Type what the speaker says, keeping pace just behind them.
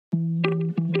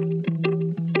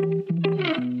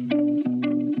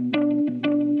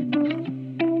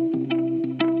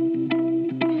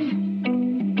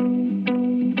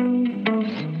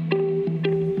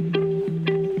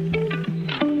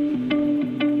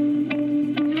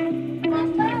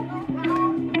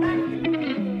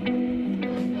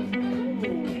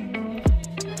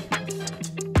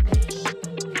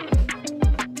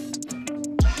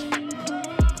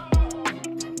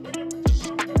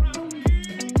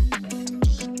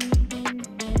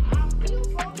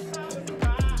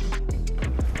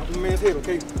él, ¿ok?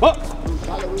 ¡Oh!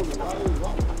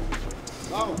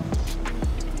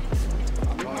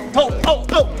 ¡Oh! ¡Oh!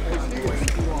 ¡Oh!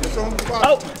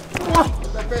 ¡Oh!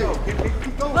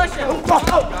 Push him.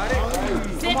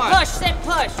 Sit push, sit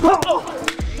push. Come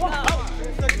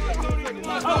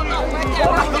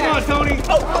on, Tony.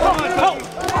 Come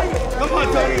on,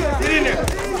 Tony. Get in there.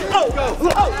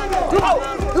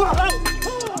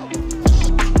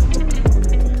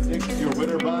 Your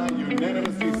winner by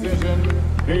unanimous decision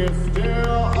is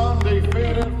still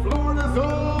undefeated Florida's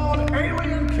own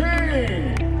Alien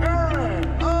King, Aaron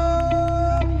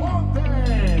Aponte.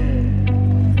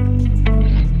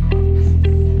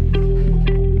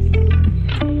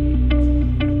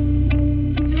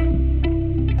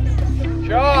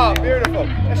 Sure, beautiful.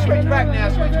 Let's switch back now,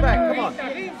 switch back, come on.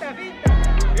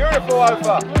 Beautiful,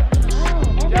 Ofa.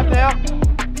 Jab now.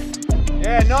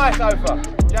 Yeah, nice, Ofa.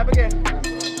 Jab again.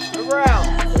 Good round.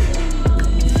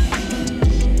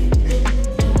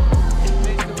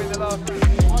 Needs to win the last round.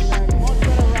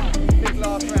 Big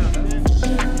last round, huh?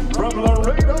 From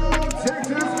Laredo,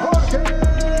 Texas, Jorge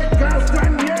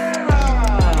Castañeda.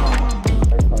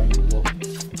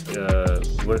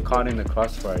 We're caught in the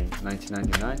crossfire in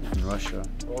 1999 in Russia.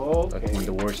 Oh, okay. Like when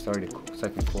the war started,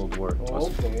 Second Cold War. I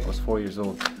was 4 years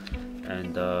old,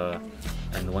 and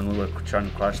when we were trying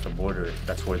to cross the border,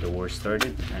 that's where the war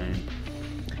started. And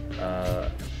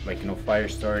like, you know, fire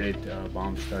started,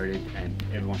 bombs started, and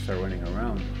everyone started running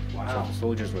around. Wow. So the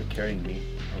soldiers were carrying me,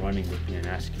 running with me, and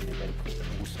asking me like,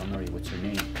 "Who's son are you? What's your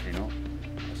name?" You know.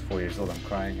 I was 4 years old. I'm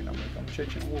crying, and I'm like, "I'm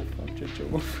Chechen Wolf. I'm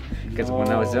Chechen Wolf." Because when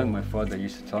I was young, my father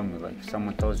used to tell me like, if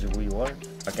someone tells you who you are,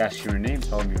 like ask your name,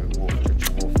 tell me you're Wolf,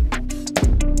 Chechen Wolf.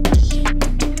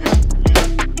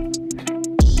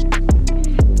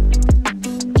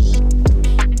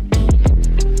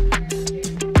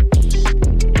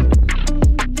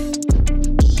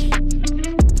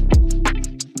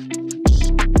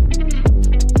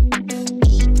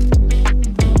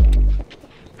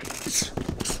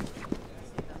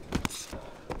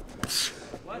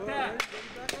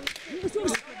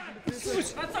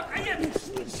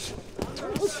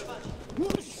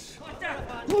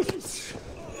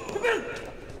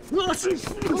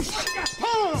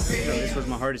 This was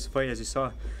my hardest fight, as you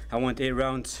saw. I went 8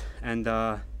 rounds, and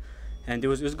it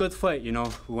was a good fight. You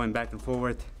know, we went back and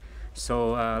forth.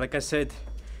 So like I said,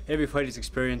 every fight is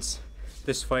experience.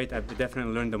 This fight, I've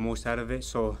definitely learned the most out of it.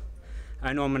 So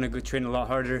I know I'm gonna go train a lot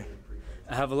harder.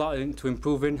 I have a lot to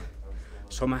improve in.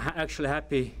 So I'm actually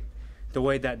happy the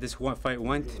way that this one fight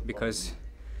went, because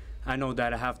I know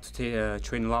that I have to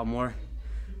train a lot more,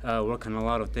 work on a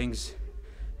lot of things,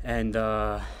 and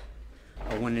a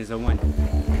win is a win.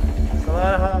 It's a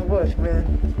lot of hard work, man.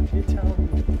 You tell me.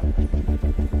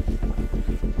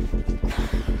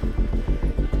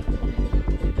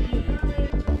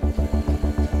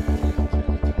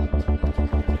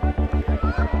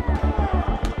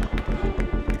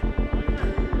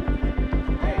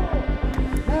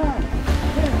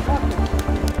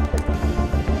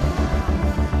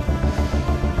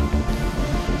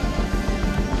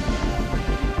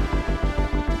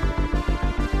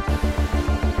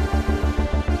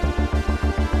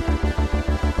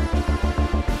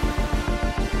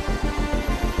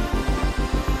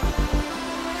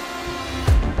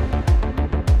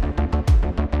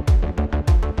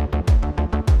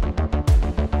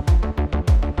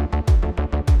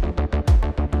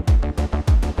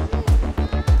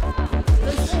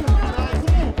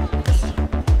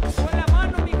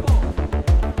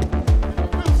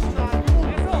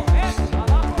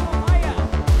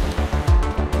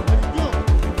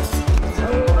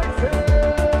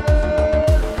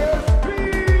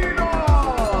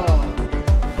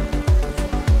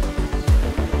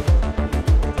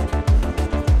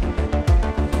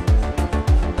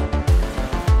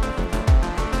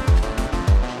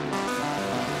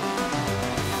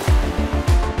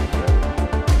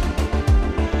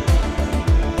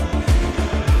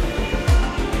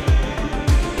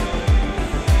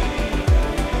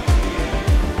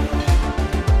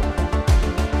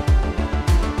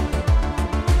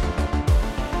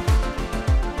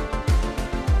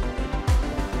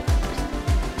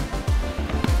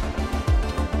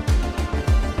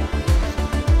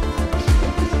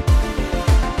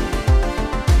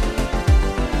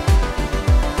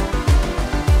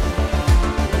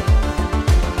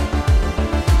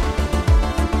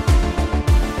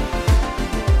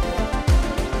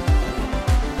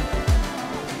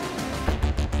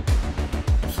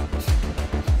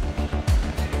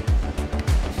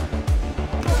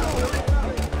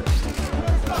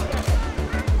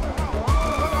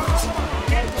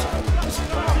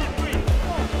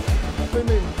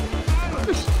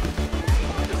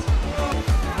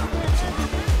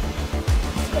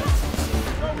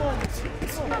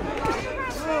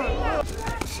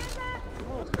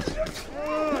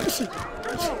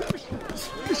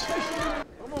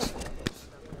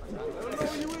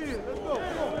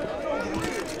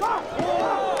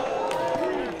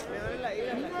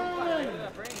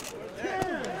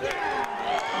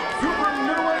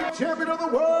 Champion of the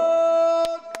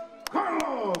world,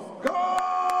 Carlos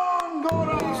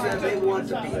Gongora. You said they want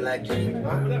to be like you.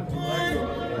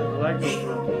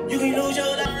 You can lose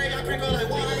your life, I crack on like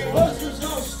wine. Hustles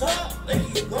don't stop, they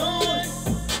keep going.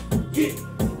 Yeah.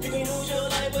 You can lose your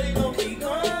life, but it gon' keep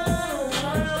going.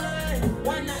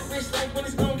 Why not risk life when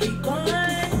it's gon' keep going?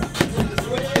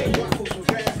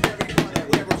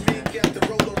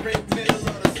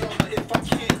 If I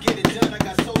can't get it done, I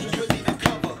got soldiers with me to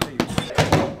cover.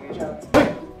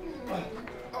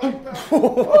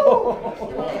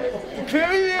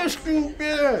 Curious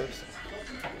stupid.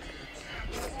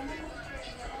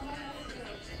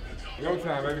 Your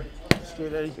time, baby.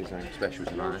 Straight Eddie. Say something special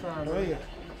tonight.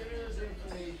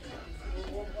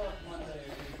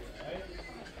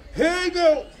 Here you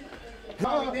go.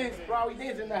 We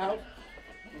dance in the house.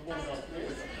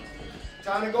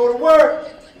 Time to go to work.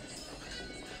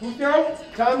 Who's down?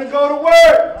 Time to go to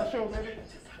work. I'll show, baby.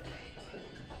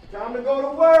 Time to go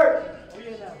to work.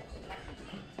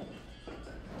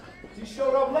 You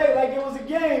showed up late like it was a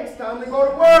game. It's time to go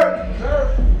to work.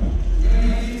 Sure.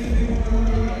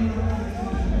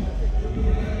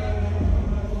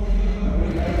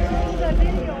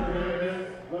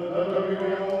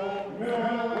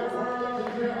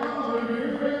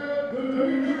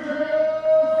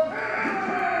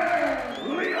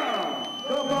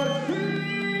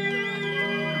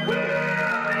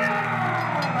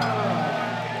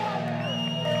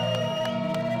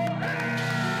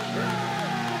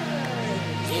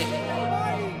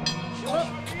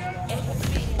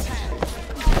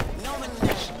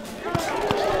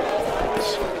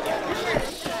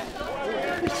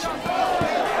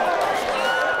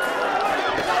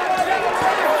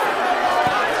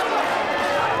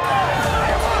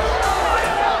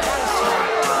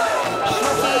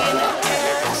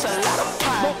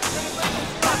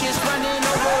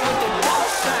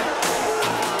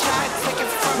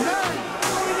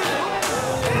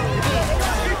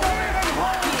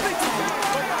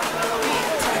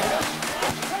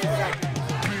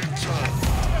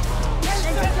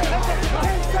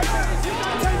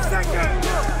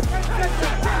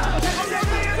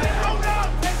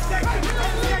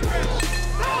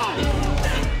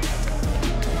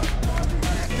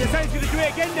 He's going to do it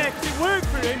again there because it worked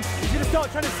for him. He's going to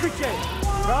start trying to switch it,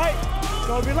 right?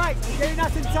 So relax, he's getting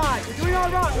nice and tight. We're doing all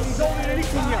right when he's holding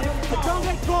anything here. But don't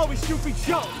get caught with stupid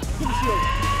shots. Finish you.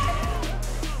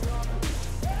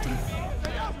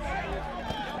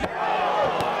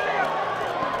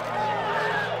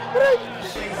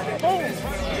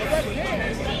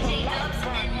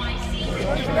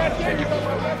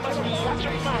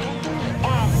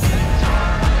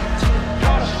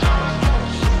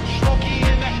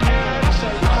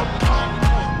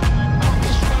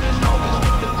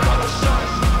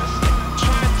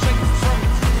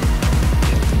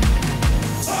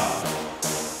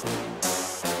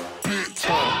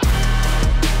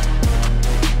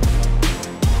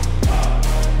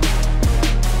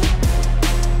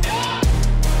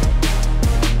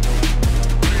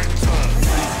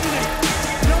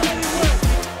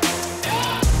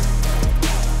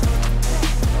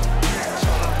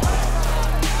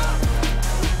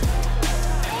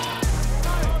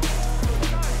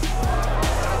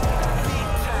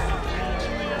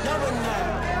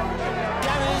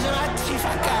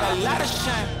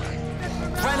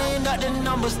 Running up the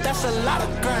numbers, that's a lot of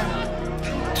grand.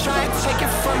 Try and take it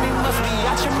from me, must be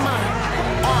out your mind.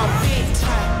 Big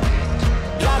time,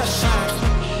 lot of shine.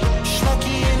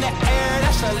 Smoky in the air,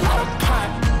 that's a lot of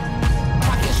pine.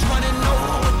 Pockets running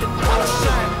over with the dollar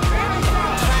sign.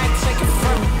 Try and take it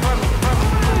from me, from me.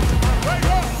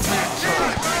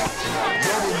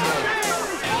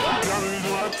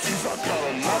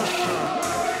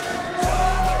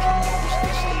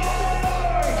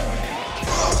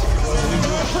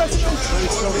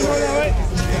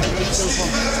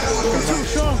 Too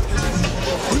strong.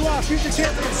 You are future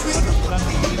champion.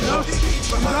 No?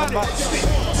 You got it.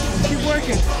 Keep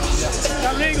working.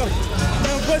 That legal.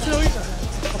 No personal either.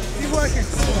 Keep working.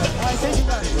 Alright, thank you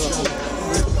guys.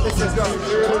 This is going to be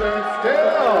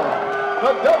still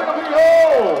the WBO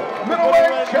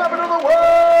middleweight champion of the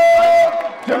world,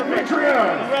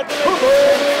 Demetrius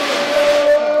Andrade.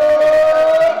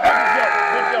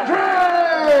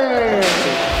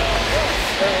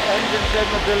 Engine said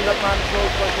the build up man,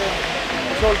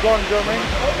 it's all gone, do you know what I mean?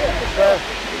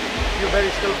 you're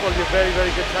very skillful, you're very, very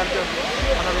good champion,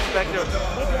 and I respect you.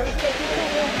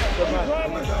 Good man.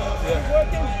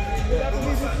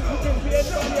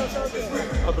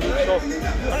 I believe so.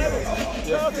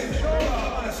 Yeah.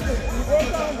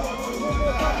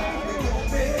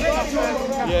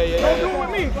 Don't do it with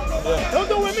me. Don't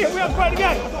do it with me. We have to fight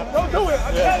together. Don't do it.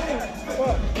 I'm telling you.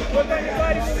 Look at your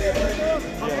body.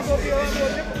 I'm going to be around more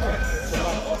difficult.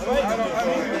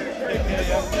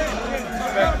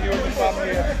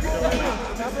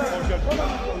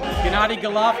 Gennady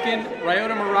Golovkin,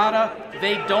 Ryota Murata,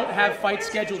 they don't have fights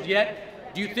scheduled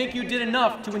yet. Do you think you did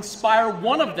enough to inspire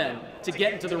one of them to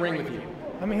get into the ring with you?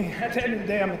 I mean, at the end of the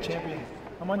day, I'm the champion.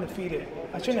 I'm undefeated.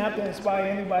 I shouldn't have to inspire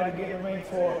anybody to get in the ring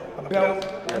for a belt,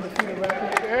 undefeated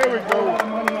record. There we go.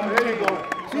 There you go.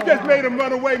 She just made him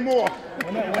run away more.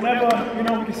 Whenever, you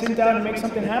know, we can sit down and make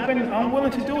something happen, I'm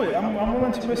willing to do it. I'm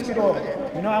willing to risk it all.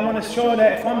 You know, I want to show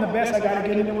that if I'm the best, I got to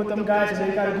get in there with them guys, and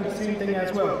they got to do the same thing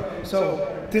as well.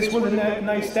 So this was a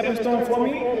nice stepping stone for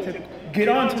me to get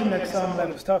on to the next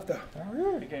level. It's tough, though. Oh,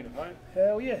 yeah. You came to fight?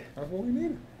 Hell yeah. That's what we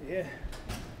needed. Yeah.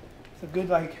 It's a good,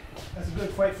 that's a good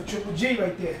fight for Triple G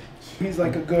right there. He's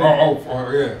like a good...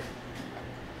 yeah.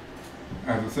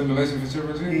 As a simulation for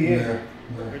Triple G? Yeah. Yeah.